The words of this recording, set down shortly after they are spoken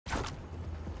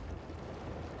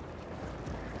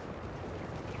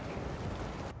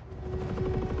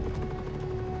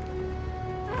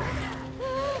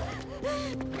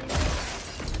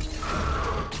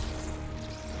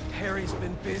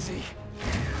busy.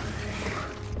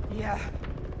 Yeah.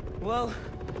 Well,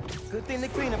 good thing the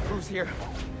cleanup crew's here.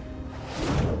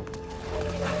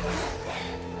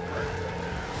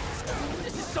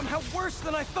 This is somehow worse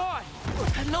than I thought.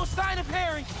 And no sign of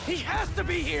Harry. He has to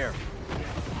be here.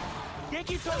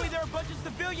 Yankee told me there are a bunch of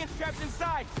civilians trapped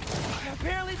inside.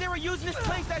 Apparently they were using this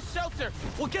place as shelter.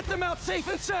 We'll get them out safe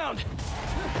and sound.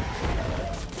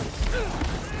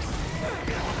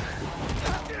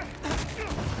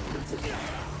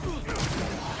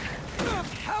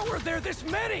 How are there this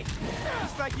many?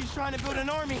 It's like he's trying to build an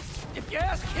army. If you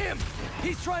ask him,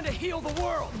 he's trying to heal the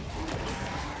world.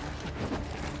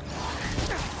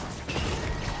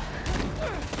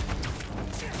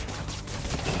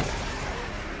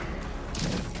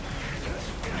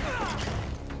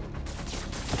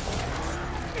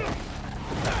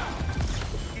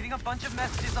 Getting a bunch of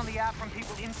messages on the app from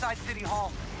people inside City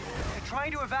Hall. They're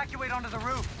trying to evacuate onto the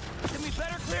roof. Then we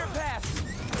better clear a path.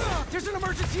 There's an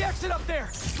emergency exit up there.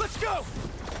 Let's go!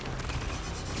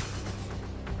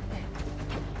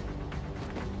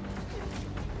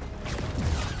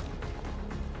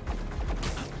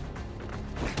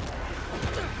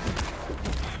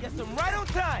 Get them right on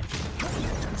time!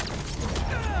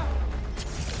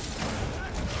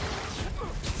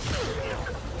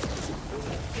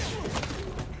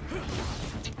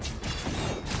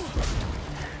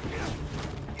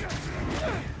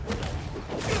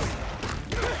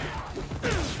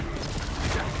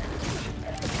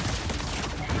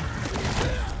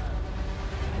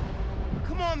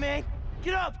 Come on, man!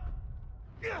 Get up!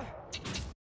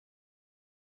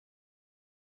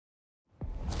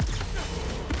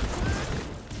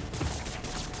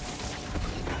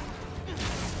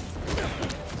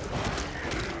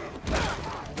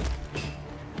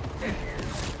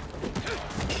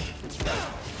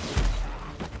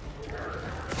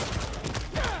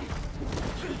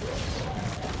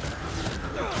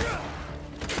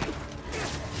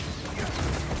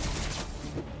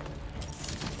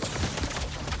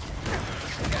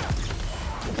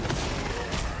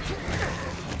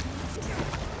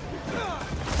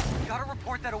 Got a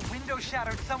report that a window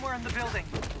shattered somewhere in the building.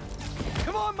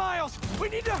 Come on, Miles! We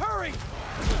need to hurry!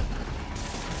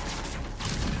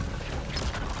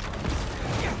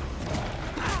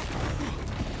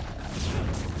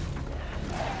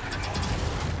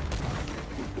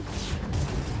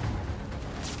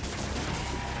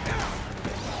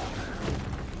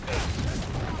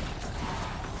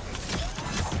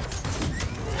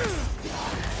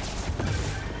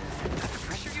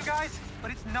 Pressure, you guys?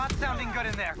 But it's not sounding good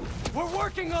in there. We're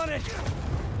working on it!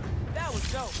 That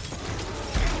was dope.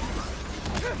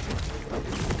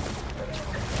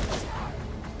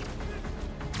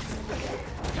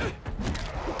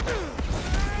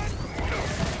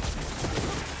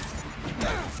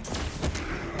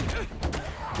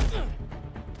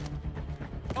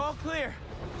 All clear.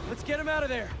 Let's get him out of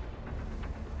there.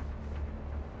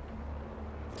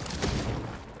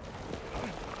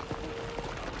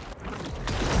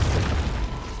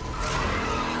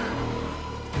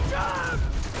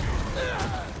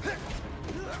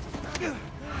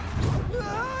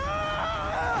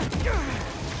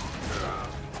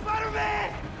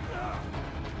 Spider-Man!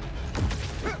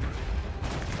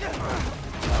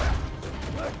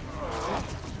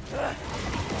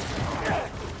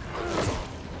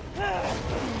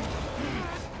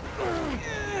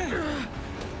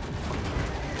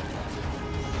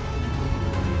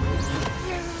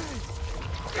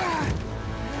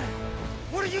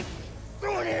 What are you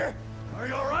doing here? Are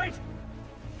you all right?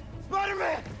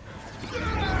 Spider-Man!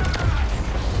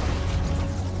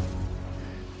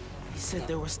 He said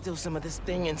there was still some of this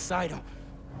thing inside him.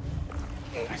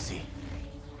 I see.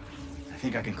 I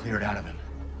think I can clear it out of him.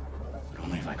 But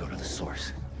only if I go to the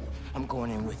source. I'm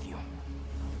going in with you.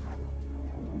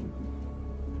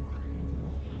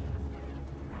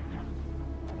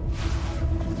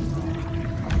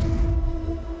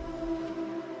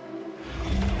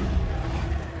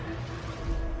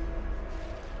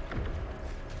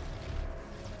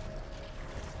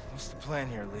 What's the plan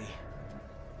here, Lee?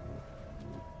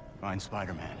 Find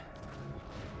Spider-Man.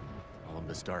 All of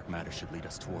this dark matter should lead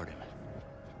us toward him.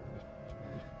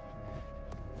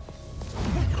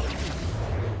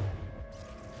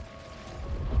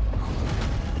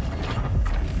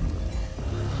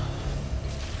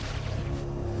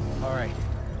 All right.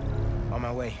 On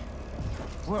my way.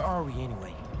 Where are we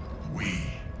anyway? We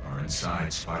are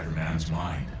inside Spider-Man's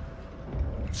mind.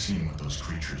 I've seen what those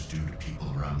creatures do to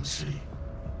people around the city.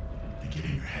 They get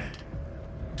in your head,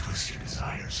 twist your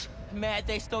desires. Mad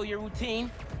they stole your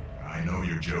routine? I know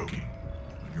you're joking,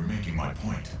 but you're making my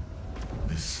point.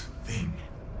 This thing,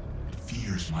 it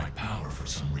fears my power for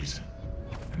some reason.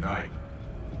 And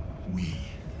we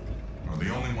are the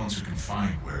only ones who can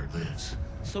find where it lives.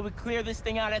 So we clear this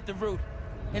thing out at the root,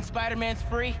 and Spider-Man's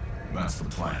free? That's the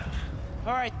plan.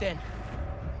 All right, then.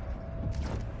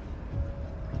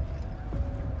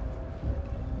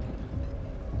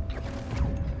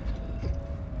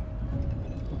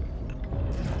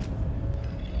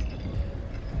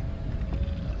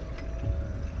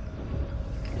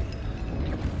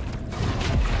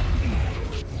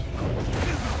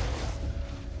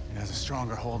 It has a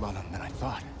stronger hold on him than I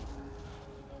thought.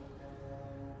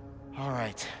 All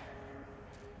right.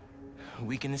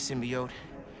 Weaken the symbiote,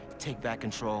 take back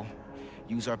control,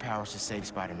 use our powers to save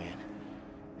Spider-Man.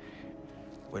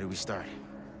 Where do we start?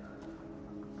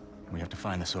 We have to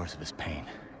find the source of his pain.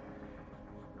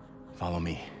 Follow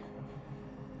me.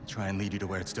 I'll try and lead you to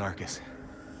where it's darkest.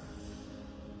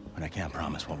 But I can't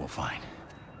promise what we'll find.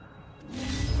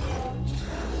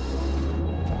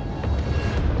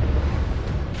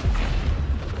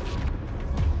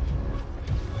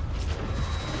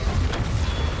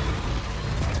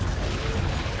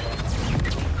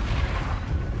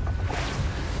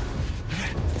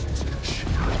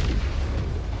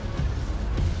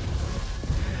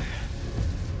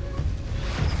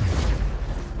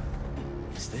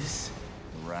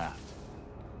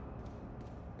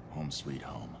 Sweet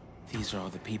home. These are all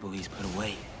the people he's put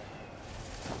away.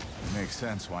 It makes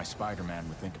sense why Spider-Man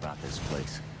would think about this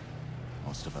place.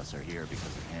 Most of us are here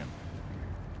because of him.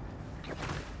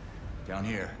 Down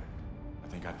here, I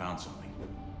think I found something.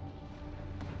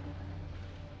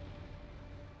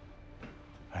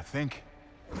 I think...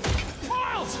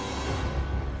 Miles!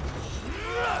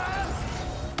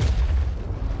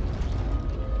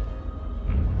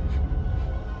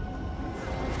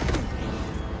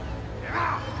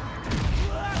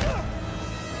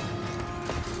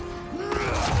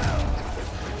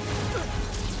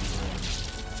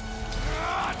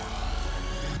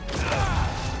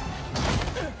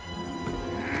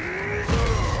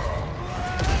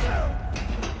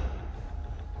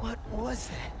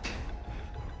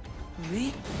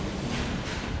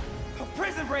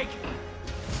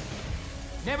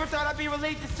 Never thought I'd be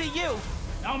relieved to see you.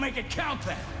 I'll make it count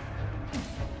then.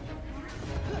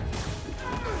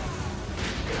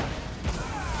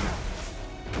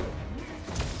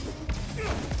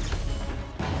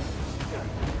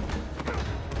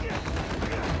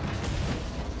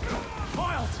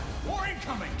 Miles, more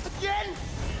incoming. Again?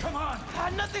 Come on.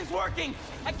 Nothing's working.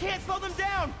 I can't slow them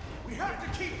down. We have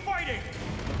to keep fighting.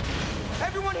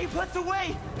 Everyone he puts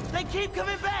away, they keep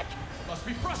coming back. Must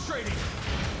be frustrating.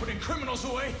 Putting criminals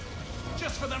away,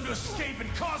 just for them to escape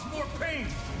and cause more pain.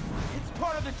 It's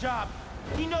part of the job.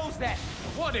 He knows that.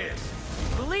 What is?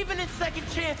 Believing in second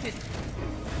chances.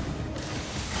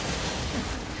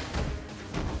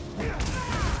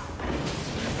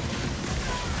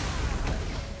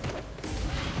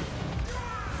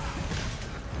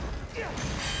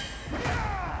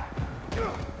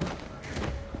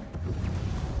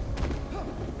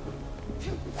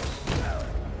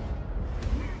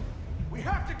 We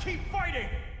have to keep fighting.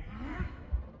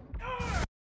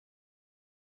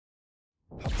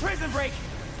 Prison break!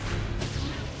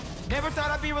 Never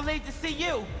thought I'd be relieved to see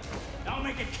you! I'll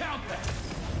make it count then.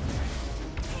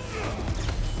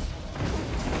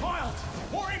 Miles,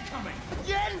 more incoming!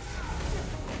 Again?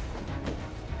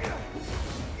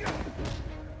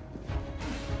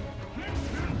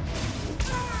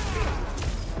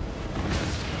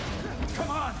 Come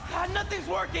on! Nothing's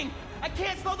working! I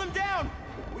can't slow them down!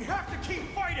 We have to keep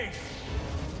fighting!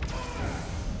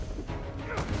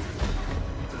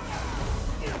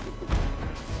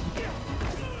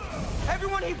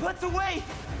 Everyone he puts away,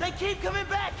 they keep coming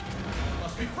back!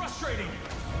 Must be frustrating.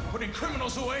 Putting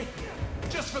criminals away,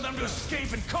 just for them to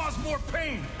escape and cause more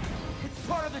pain. It's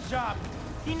part of the job.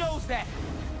 He knows that.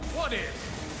 What is?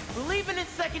 Believing in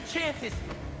second chances.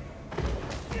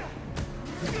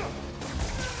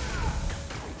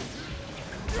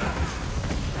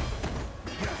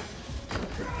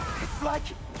 It's like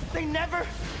they never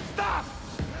stop!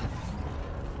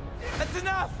 That's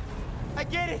enough! I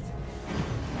get it!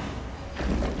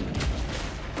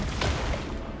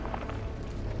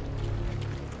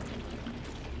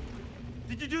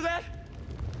 Did you do that?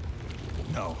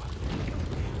 No.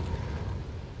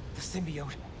 The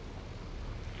symbiote.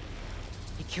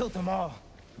 He killed them all.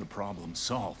 The problem's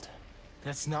solved.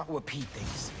 That's not what Pete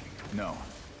thinks. No.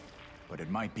 But it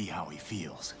might be how he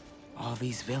feels. All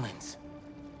these villains.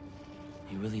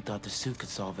 He really thought the suit could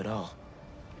solve it all.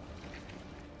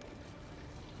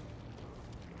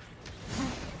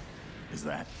 Is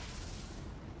that...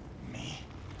 me?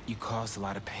 You caused a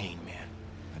lot of pain, man.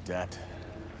 A debt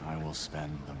I will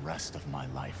spend the rest of my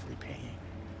life repaying.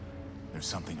 There's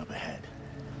something up ahead.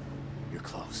 You're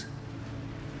close.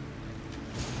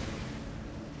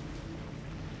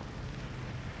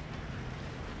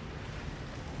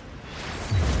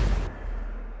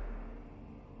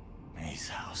 May's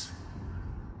house.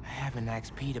 I haven't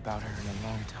asked Pete about her in a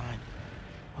long time.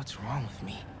 What's wrong with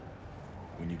me?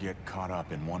 When you get caught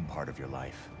up in one part of your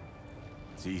life,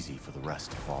 it's easy for the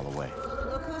rest to fall away.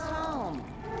 Look who's home.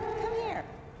 Come here.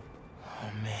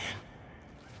 Oh, man.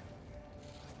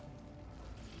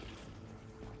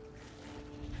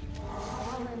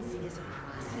 Tolerance is a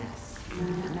process,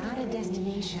 not a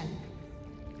destination.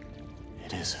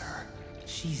 It is her.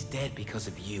 She's dead because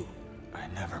of you. I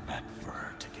never meant for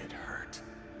her to get hurt.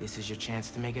 This is your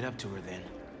chance to make it up to her, then.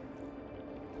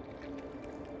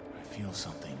 I feel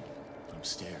something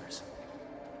upstairs.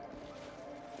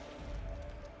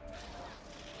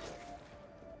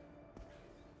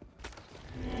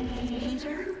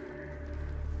 Peter?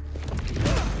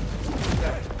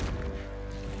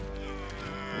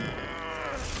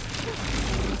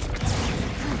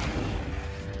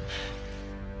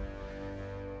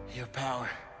 Your power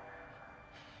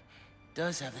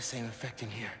does have the same effect in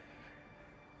here.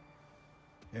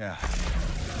 Yeah.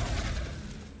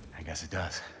 I guess it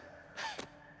does.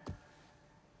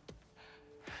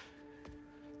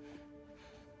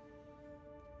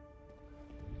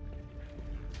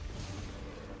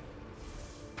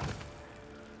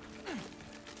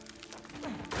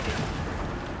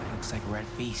 Looks like we're at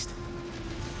feast.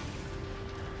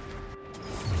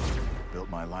 Built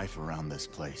my life around this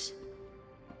place.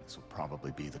 This will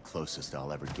probably be the closest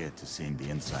I'll ever get to seeing the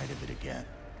inside of it again.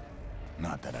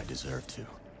 Not that I deserve to.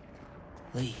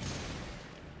 Lee,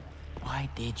 why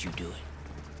did you do it?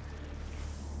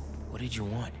 What did you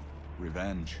want?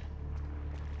 Revenge.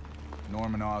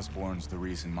 Norman Osborn's the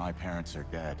reason my parents are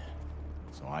dead.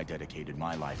 So I dedicated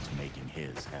my life to making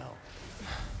his hell.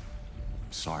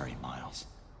 Sorry, Miles.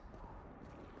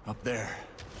 Up there.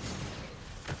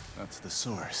 That's the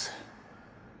source.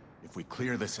 If we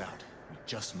clear this out, we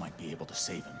just might be able to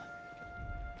save him.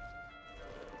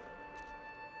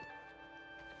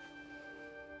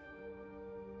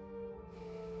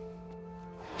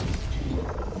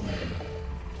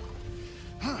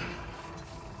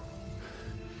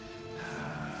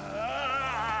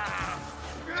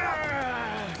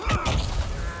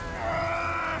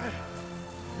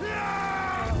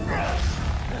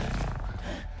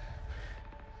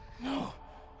 No.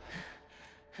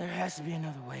 There has to be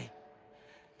another way.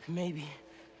 Maybe...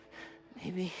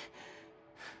 We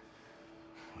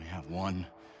have one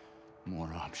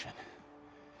more option.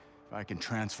 If I can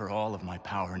transfer all of my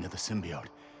power into the symbiote,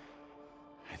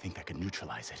 I think I can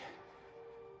neutralize it.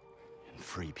 And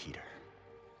free Peter.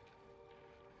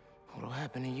 What'll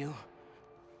happen to you?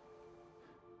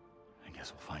 I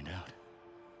guess we'll find out.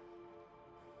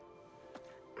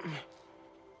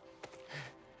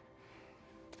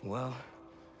 Well,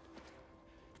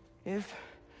 if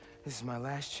this is my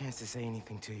last chance to say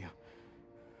anything to you,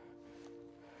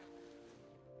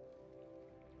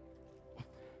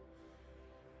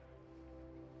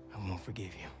 I won't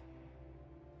forgive you.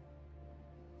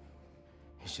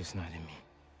 It's just not in me.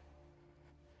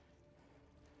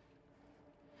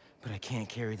 But I can't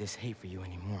carry this hate for you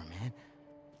anymore, man.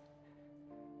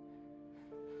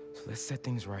 So let's set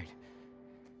things right.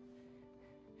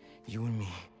 You and me.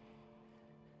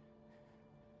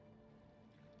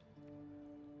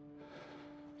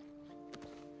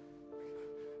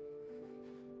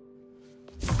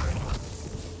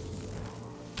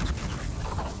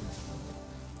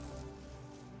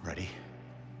 Ready?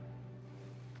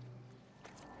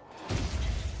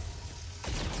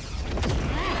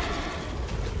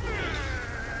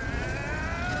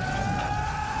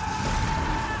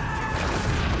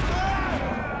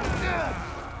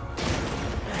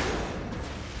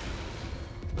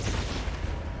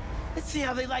 Let's see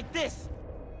how they like this.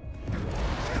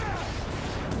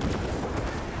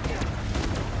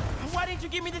 Why didn't you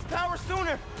give me this power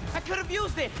sooner? I could have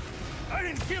used it. I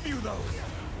didn't give you those!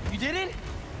 You didn't?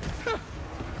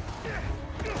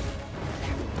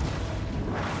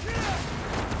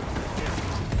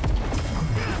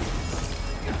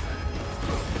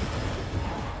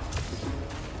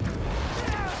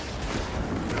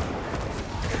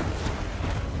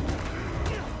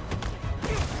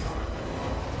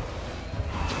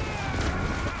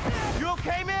 You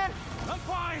okay, man? I'm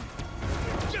fine!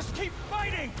 Just keep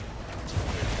fighting!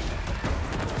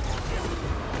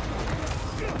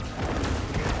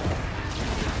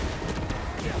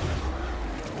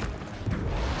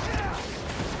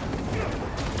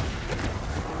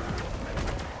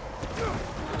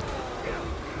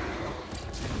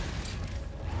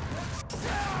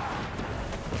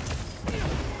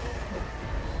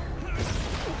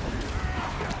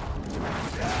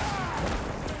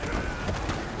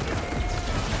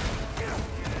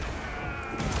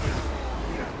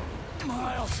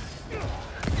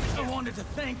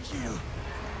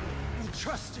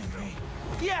 trusting me.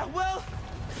 Yeah, well,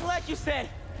 like you said,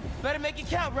 better make it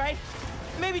count, right?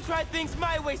 Maybe try things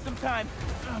my way sometime.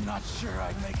 I'm not sure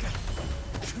I'd make a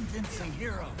convincing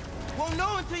hero. Won't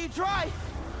know until you try.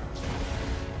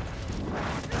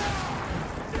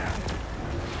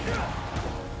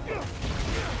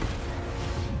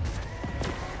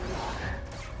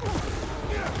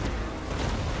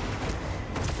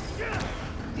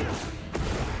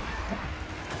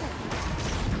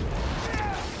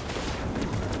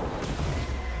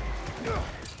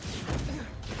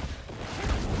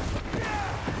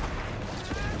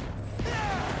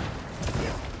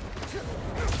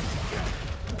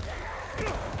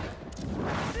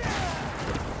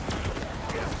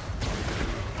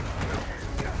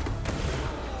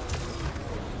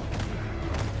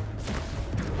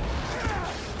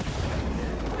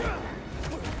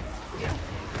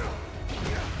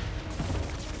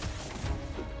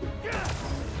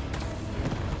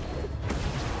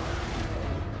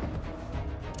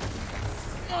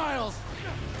 Miles!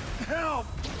 Help!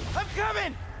 I'm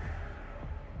coming!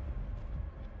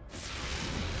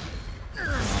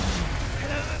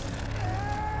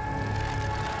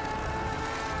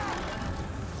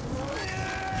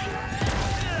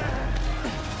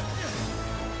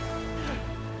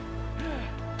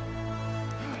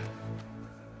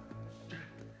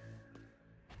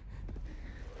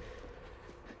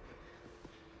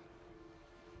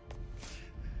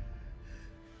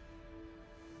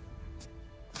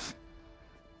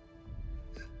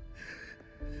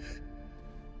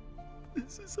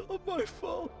 This is all my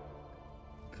fault.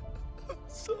 I'm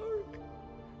sorry.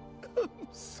 I'm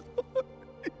sorry.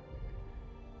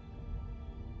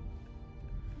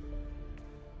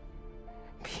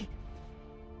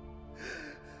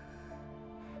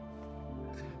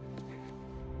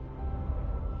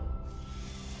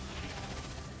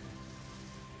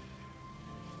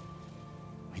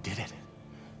 We did it.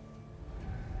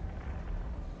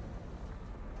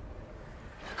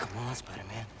 Come on,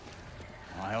 Spider-Man.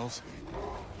 Miles?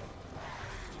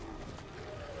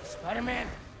 Spider-Man!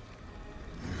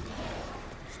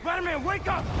 Spider-Man, wake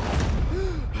up!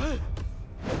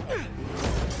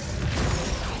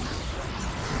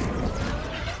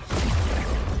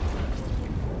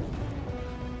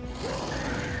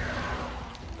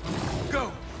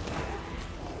 Go!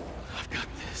 I've got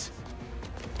this.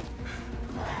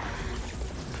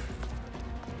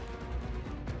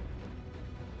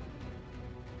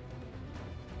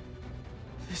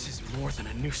 This is more than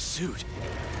a new suit.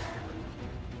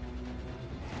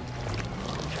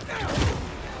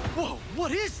 Whoa,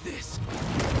 what is this?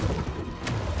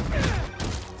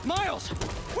 Miles,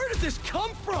 where did this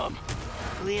come from?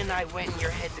 Lee and I went in your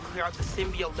head to clear out the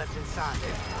symbiote left inside.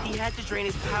 He had to drain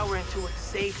his power into it to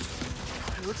save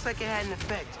you. It looks like it had an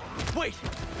effect. Wait,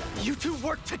 you two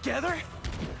work together?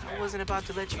 I wasn't about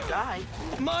to let you die.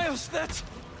 Miles, that's...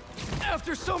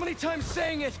 After so many times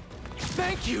saying it,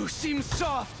 thank you seems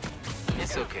soft.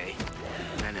 It's okay.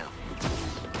 I know.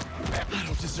 I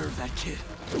don't deserve that kid.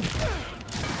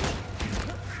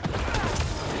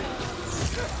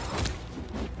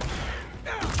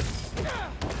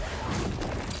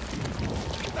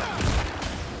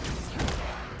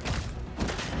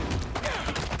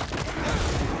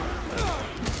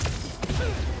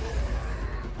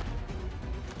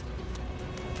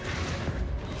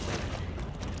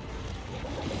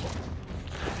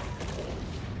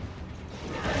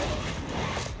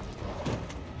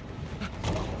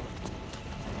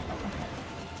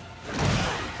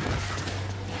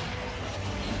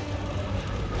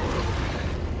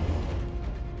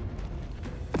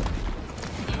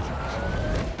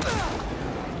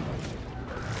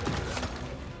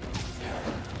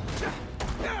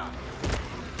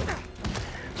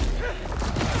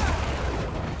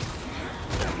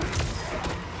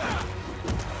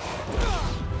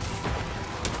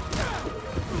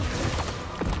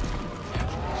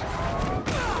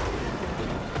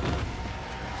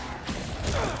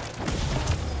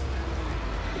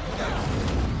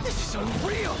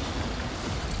 Unreal!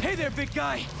 Hey there, big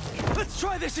guy! Let's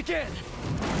try this again!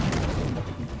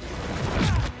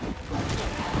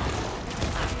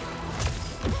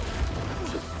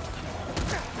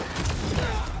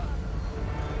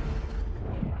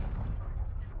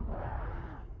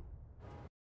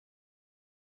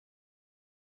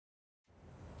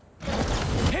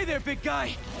 Hey there, big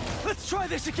guy! Let's try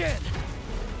this again!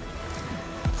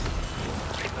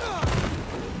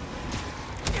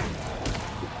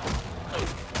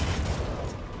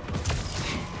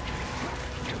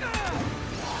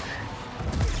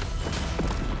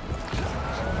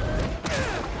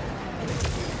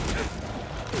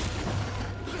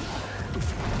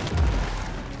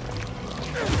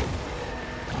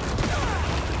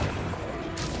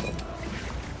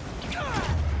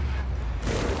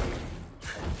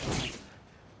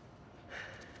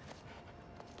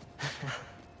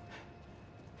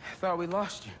 thought we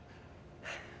lost you.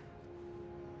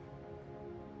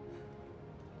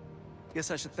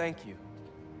 Guess I should thank you.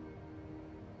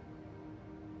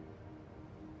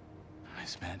 I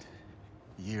spent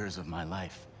years of my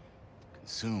life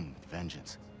consumed with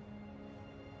vengeance.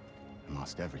 And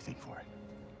lost everything for it.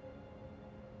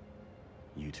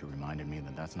 You two reminded me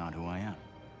that that's not who I am.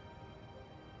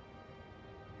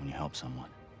 When you help someone,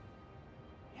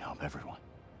 you help everyone.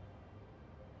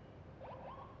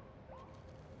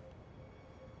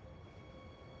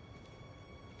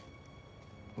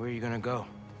 Where are you gonna go?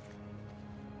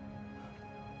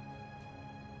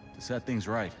 To set things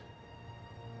right.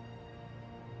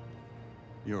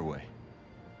 Your way.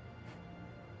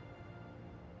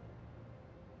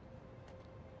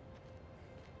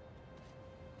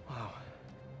 Wow.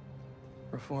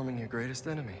 Reforming your greatest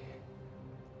enemy.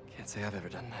 Can't say I've ever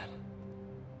done that.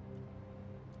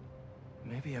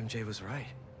 Maybe MJ was right.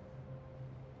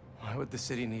 Why would the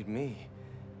city need me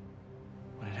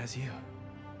when it has you?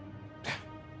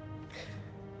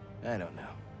 I don't know.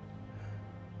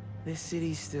 This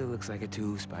city still looks like a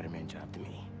Spider-Man job to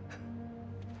me.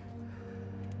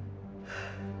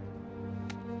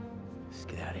 Let's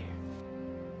get out of here.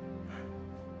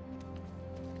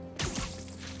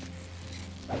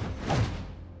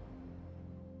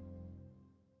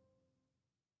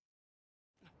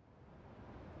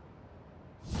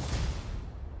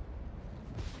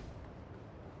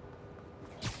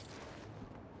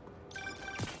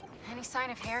 Any sign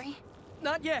of Harry?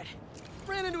 Not yet.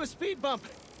 Ran into a speed bump.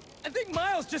 I think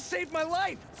Miles just saved my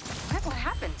life. What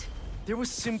happened? There was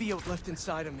symbiote left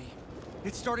inside of me.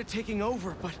 It started taking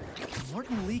over, but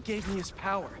Martin Lee gave me his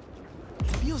power.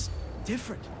 It feels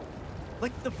different.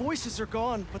 Like the voices are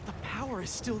gone, but the power is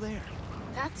still there.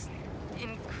 That's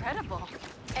incredible.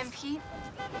 And Pete,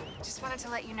 just wanted to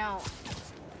let you know,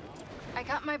 I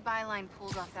got my byline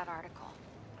pulled off that article.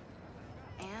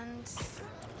 And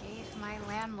gave my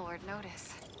landlord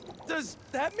notice. Does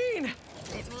that mean?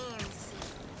 It means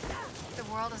the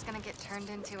world is gonna get turned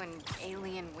into an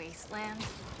alien wasteland.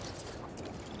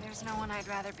 There's no one I'd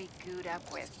rather be gooed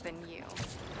up with than you.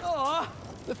 Aw,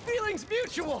 the feeling's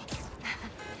mutual.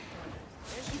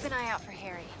 Keep an eye out for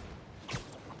Harry.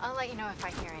 I'll let you know if I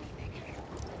hear anything.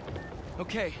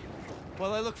 Okay,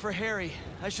 while I look for Harry,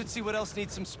 I should see what else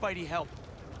needs some Spidey help.